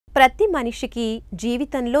ప్రతి మనిషికి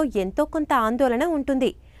జీవితంలో ఎంతో కొంత ఆందోళన ఉంటుంది.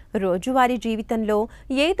 రోజువారీ జీవితంలో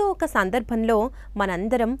ఏదో ఒక సందర్భంలో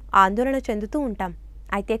మనందరం ఆందోళన చెందుతూ ఉంటాం.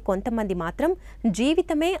 అయితే కొంతమంది మాత్రం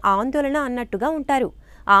జీవితమే ఆందోళన అన్నట్టుగా ఉంటారు.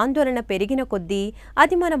 ఆందోళన పెరిగిన కొద్దీ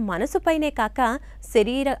అది మన మనసుపైనే కాక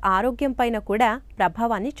శరీర ఆరోగ్యంపైన కూడా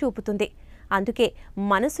ప్రభావాన్ని చూపుతుంది. అందుకే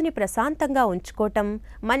మనసుని ప్రశాంతంగా ఉంచుకోవటం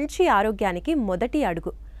మంచి ఆరోగ్యానికి మొదటి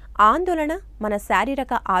అడుగు. ఆందోళన మన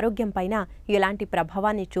శారీరక ఆరోగ్యంపైన ఎలాంటి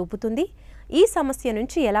ప్రభావాన్ని చూపుతుంది, ఈ సమస్య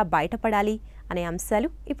నుంచి ఎలా బయటపడాలి అనే అంశాలు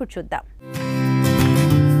ఇప్పుడు చూద్దాం.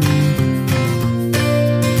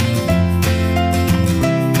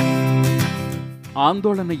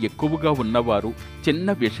 ఆందోళన ఎక్కువగా ఉన్నవారు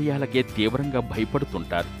చిన్న విషయాలకే తీవ్రంగా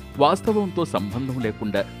భయపడుతుంటారు. వాస్తవంతో సంబంధం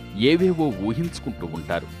లేకుండా ఏవేవో ఊహించుకుంటూ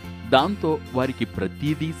ఉంటారు. దాంతో వారికి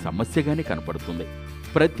ప్రతిదీ సమస్యగానే కనపడుతుంది.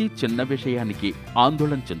 ప్రతి చిన్న విషయానికి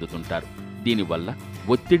ఆందోళన చెందుతుంటారు. దీనివల్ల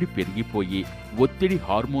ఒత్తిడి పెరిగిపోయి ఒత్తిడి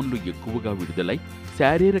హార్మోన్లు ఎక్కువగా విడుదలై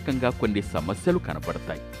శారీరకంగా కొన్ని సమస్యలు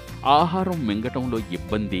కనపడతాయి. ఆహారం మింగటంలో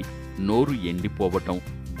ఇబ్బంది, నోరు ఎండిపోవటం,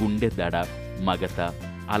 గుండె దడ, మగత,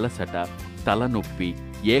 అలసట, తలనొప్పి,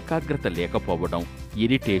 ఏకాగ్రత లేకపోవడం,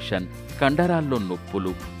 ఇరిటేషన్, కండరాల్లో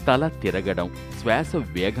నొప్పులు, తల తిరగడం, శ్వాస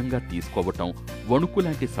వేగంగా తీసుకోవటం, వణుకు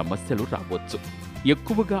లాంటి సమస్యలు రావచ్చు.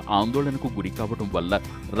 ఎక్కువగా ఆందోళనకు గురి కావడం వల్ల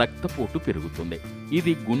రక్తపోటు పెరుగుతుంది.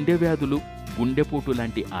 ఇది గుండె వ్యాధులు, గుండెపోటు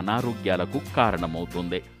లాంటి అనారోగ్యాలకు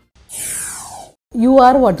కారణమవుతుంది. You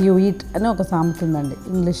are what you eat అని ఒక సామెత ఉందండి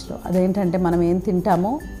ఇంగ్లీష్లో. అదేంటంటే మనం ఏం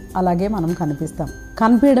తింటామో అలాగే మనం కనిపిస్తాం.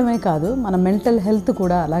 కనిపించడమే కాదు, మన మెంటల్ హెల్త్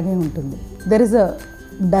కూడా అలాగే ఉంటుంది. There is a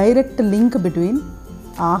direct link between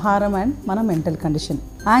ఆహారం అండ్ మన మెంటల్ కండిషన్.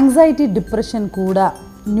 యాంగ్జైటీ, డిప్రెషన్ కూడా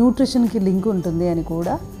న్యూట్రిషన్కి లింక్ ఉంటుంది అని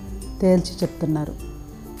కూడా తేల్చి చెప్తున్నారు.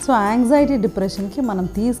 సో యాంగ్జైటీ, డిప్రెషన్కి మనం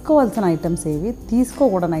తీసుకోవాల్సిన ఐటమ్స్ ఏవి,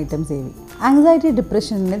 తీసుకోకూడని ఐటమ్స్ ఏవి. యాంగ్జైటీ,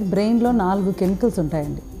 డిప్రెషన్ అనేది బ్రెయిన్లో 4 కెమికల్స్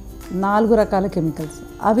ఉంటాయండి. 4 రకాల కెమికల్స్.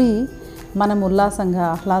 అవి మనం ఉల్లాసంగా,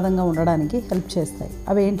 ఆహ్లాదంగా ఉండడానికి హెల్ప్ చేస్తాయి.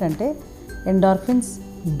 అవి ఏంటంటే ఎండార్ఫిన్స్,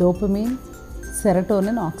 డోపమిన్,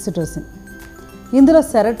 సెరటోనిన్, ఆక్సిటోసిన్. ఇందులో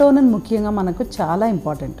సెరటోనిన్ ముఖ్యంగా మనకు చాలా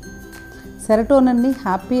ఇంపార్టెంట్. సెరటోనిన్ని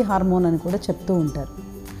హ్యాపీ హార్మోన్ అని కూడా చెప్తూ ఉంటారు.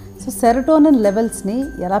 సో సెరటోనిన్ లెవెల్స్ని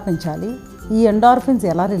ఎలా పెంచాలి, ఈ ఎండార్ఫిన్స్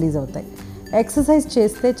ఎలా రిలీజ్ అవుతాయి. ఎక్సర్సైజ్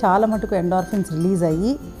చేస్తే చాలా మటుకు ఎండార్ఫిన్స్ రిలీజ్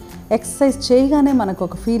అయ్యి ఎక్సర్సైజ్ చేయగానే మనకు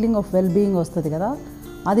ఒక ఫీలింగ్ ఆఫ్ వెల్ బీయింగ్ వస్తుంది కదా,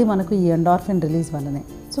 అది మనకు ఈ ఎండార్ఫిన్ రిలీజ్ వల్లనే.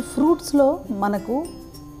 సో ఫ్రూట్స్లో మనకు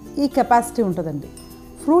ఈ కెపాసిటీ ఉంటుందండి.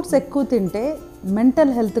 ఫ్రూట్స్ ఎక్కువ తింటే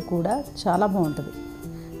మెంటల్ హెల్త్ కూడా చాలా బాగుంటుంది.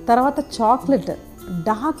 తర్వాత చాక్లెట్,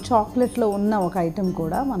 డార్క్ చాక్లెట్లో ఉన్న ఒక ఐటెం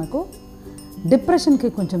కూడా మనకు డిప్రెషన్కి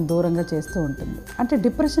కొంచెం దూరంగా చేస్తూ ఉంటుంది. అంటే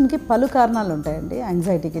డిప్రెషన్కి పలు కారణాలు ఉంటాయండి.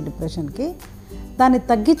 యాంగ్జైటీకి, డిప్రెషన్కి దాన్ని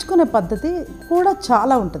తగ్గించుకునే పద్ధతి కూడా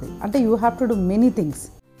చాలా ఉంటుంది. అంటే you have to do many things.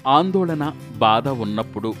 ఆందోళన, బాధ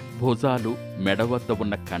ఉన్నప్పుడు భుజాలు, మెడ వద్ద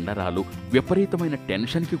ఉన్న కండరాలు విపరీతమైన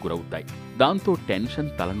టెన్షన్కి గురవుతాయి. దాంతో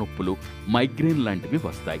టెన్షన్, తలనొప్పులు, మైగ్రేన్ లాంటివి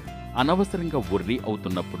వస్తాయి. అనవసరంగా వర్రీ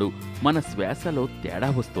అవుతున్నప్పుడు మన శ్వాసలో తేడా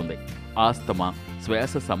వస్తుంది. ఆస్తమా,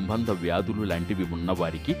 శ్వాస సంబంధ వ్యాధులు లాంటివి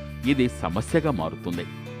ఉన్నవారికి ఇది సమస్యగా మారుతుంది.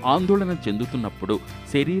 ఆందోళన చెందుతున్నప్పుడు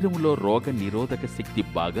శరీరంలో రోగ నిరోధక శక్తి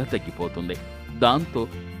బాగా తగ్గిపోతుంది. దాంతో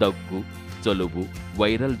దగ్గు, జలుబు,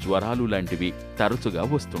 వైరల్ జ్వరాలు లాంటివి తరచుగా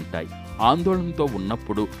వస్తుంటాయి. ఆందోళనతో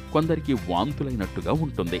ఉన్నప్పుడు కొందరికి వాంతులైనట్టుగా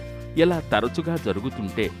ఉంటుంది. ఇలా తరచుగా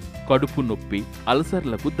జరుగుతుంటే కడుపు నొప్పి,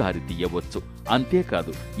 అల్సర్లకు దారితీయవచ్చు.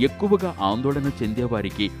 అంతేకాదు, ఎక్కువగా ఆందోళన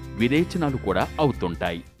చెందేవారికి విరేచనాలు కూడా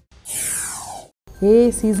అవుతుంటాయి. ఏ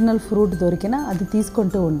సీజనల్ ఫ్రూట్ దొరికినా అది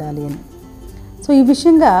తీసుకుంటూ ఉండాలి అని. సో ఈ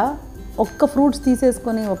విషయంగా ఒక్క ఫ్రూట్స్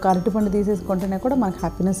తీసేసుకొని, ఒక అరటిపండు తీసేసుకుంటేనే కూడా మనకు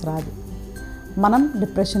హ్యాపీనెస్ రాదు. మనం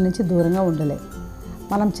డిప్రెషన్ నుంచి దూరంగా ఉండలేం.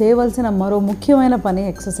 మనం చేయవలసిన మరో ముఖ్యమైన పని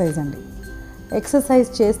ఎక్సర్సైజ్ అండి. ఎక్సర్సైజ్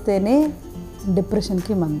చేస్తేనే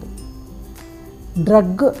డిప్రెషన్కి మందు.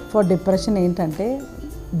 డ్రగ్ ఫర్ డిప్రెషన్ ఏంటంటే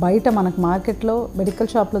బయట మనకు మార్కెట్లో, మెడికల్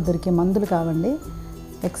షాప్లో దొరికే మందులు కావండి,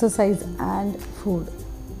 ఎక్సర్సైజ్ అండ్ ఫుడ్.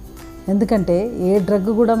 ఎందుకంటే ఏ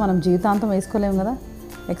డ్రగ్ కూడా మనం జీవితాంతం వేసుకోలేము కదా.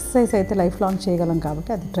 ఎక్సర్సైజ్ అయితే లైఫ్ లాంగ్ చేయగలం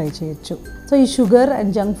కాబట్టి అది ట్రై చేయొచ్చు. సో ఈ షుగర్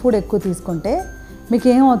అండ్ జంక్ ఫుడ్ ఎక్కువ తీసుకుంటే మీకు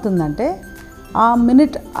ఏమవుతుందంటే ఆ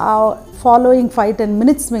మినిట్, ఆ ఫాలోయింగ్ 5-10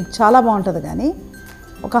 minutes మీకు చాలా బాగుంటుంది, కానీ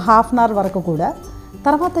ఒక ½ an hour వరకు కూడా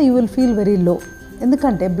తర్వాత you will feel very low.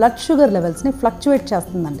 ఎందుకంటే బ్లడ్ షుగర్ లెవెల్స్ని ఫ్లక్చువేట్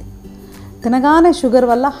చేస్తుందండి. తినగానే షుగర్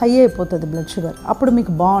వల్ల హై అయిపోతుంది బ్లడ్ షుగర్, అప్పుడు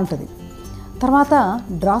మీకు బాగుంటుంది. తర్వాత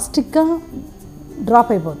డ్రాస్టిక్గా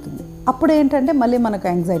డ్రాప్ అయిపోతుంది. అప్పుడు ఏంటంటే మళ్ళీ మనకు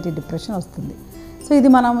యాంగ్జైటీ, డిప్రెషన్ వస్తుంది. సో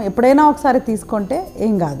ఇది మనం ఎప్పుడైనా ఒకసారి తీసుకుంటే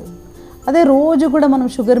ఏం కాదు. అదే రోజు కూడా మనం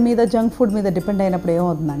షుగర్ మీద, జంక్ ఫుడ్ మీద డిపెండ్ అయినప్పుడు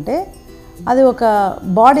ఏమవుతుందంటే అది ఒక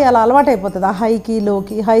బాడీ అలా అలవాటు అయిపోతుంది. ఆ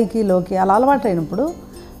హైకి లోకి అలా అలవాటు అయినప్పుడు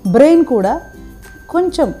బ్రెయిన్ కూడా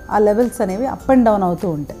కొంచెం ఆ లెవెల్స్ అనేవి అప్ అండ్ డౌన్ అవుతూ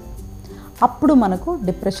ఉంటాయి. అప్పుడు మనకు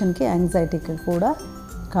డిప్రెషన్కి, యాంగ్జైటీకి కూడా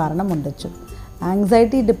కారణం ఉండొచ్చు.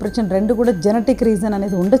 యాంగ్జైటీ, డిప్రెషన్ రెండు కూడా జెనెటిక్ రీజన్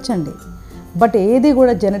అనేది ఉండొచ్చండి. బట్ ఏది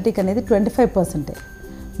కూడా జెనెటిక్ అనేది 25%,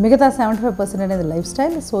 మిగతా 75% అనేది లైఫ్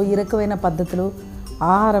స్టైల్. సో ఈ రకమైన పద్ధతులు,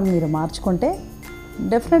 ఆహారం మీరు మార్చుకుంటే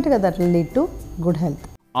డెఫినెట్గా that will lead to good health.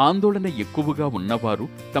 ఆందోళన ఎక్కువగా ఉన్నవారు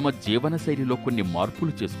తమ జీవనశైలిలో కొన్ని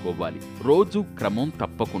మార్పులు చేసుకోవాలి. రోజు క్రమం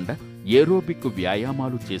తప్పకుండా ఏరోబిక్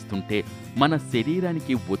వ్యాయామాలు చేస్తుంటే మన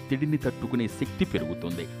శరీరానికి ఒత్తిడిని తట్టుకునే శక్తి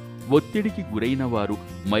పెరుగుతుంది. ఒత్తిడికి గురైన వారు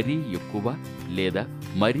మరీ ఎక్కువ లేదా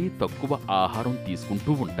మరీ తక్కువ ఆహారం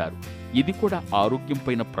తీసుకుంటూ ఉంటారు. ఇది కూడా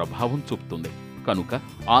ఆరోగ్యంపైన ప్రభావం చూపుతుంది. కనుక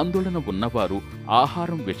ఆందోళన ఉన్నవారు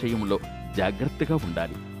ఆహారం విషయంలో జాగ్రత్తగా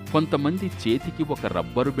ఉండాలి. కొంతమంది చేతికి ఒక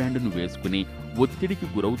రబ్బరు బ్యాండును వేసుకుని ఒత్తిడికి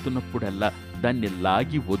గురవుతున్నప్పుడల్లా దాన్ని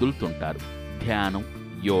లాగి వదులుతుంటారు. ధ్యానం,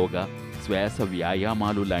 యోగా, శ్వాస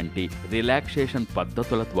వ్యాయామాలు లాంటి రిలాక్సేషన్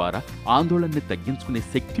పద్ధతుల ద్వారా ఆందోళనని తగ్గించుకునే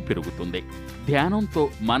శక్తి పెరుగుతుంది. ధ్యానంతో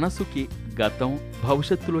మనసుకి గతం,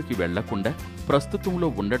 భవిష్యత్తులోకి వెళ్లకుండా ప్రస్తుతంలో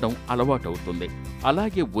ఉండడం అలవాటవుతుంది.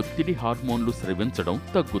 అలాగే ఒత్తిడి హార్మోన్లు స్రవించడం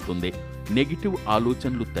తగ్గుతుంది. నెగిటివ్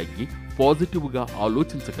ఆలోచనలు తగ్గి పాజిటివ్గా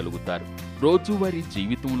ఆలోచించగలుగుతారు. రోజువారీ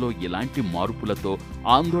జీవితంలో ఇలాంటి మార్పులతో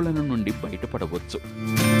ఆందోళన నుండి బయటపడవచ్చు.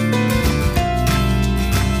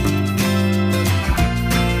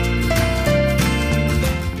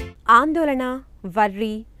 ఆందోళన,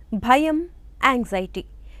 వర్రీ, భయం, యాంగ్జైటీ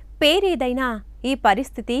పేరేదైనా ఈ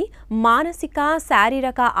పరిస్థితి మానసిక,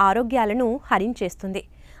 శారీరక ఆరోగ్యాలను హరించేస్తుంది.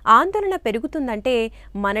 ఆందోళన పెరుగుతుందంటే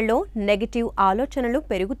మనలో నెగటివ్ ఆలోచనలు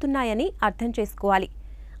పెరుగుతున్నాయని అర్థం చేసుకోవాలి.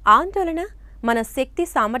 ఆందోళన మన శక్తి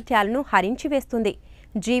సామర్థ్యాలను హరించివేస్తుంది.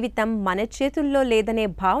 జీవితం మన చేతుల్లో లేదనే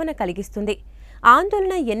భావన కలిగిస్తుంది.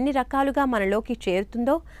 ఆందోళన ఎన్ని రకాలుగా మనలోకి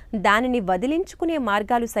చేరుతుందో దానిని వదిలించుకునే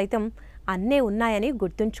మార్గాలు సైతం అన్నే ఉన్నాయని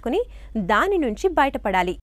గుర్తుంచుకుని దాని నుంచి బయటపడాలి.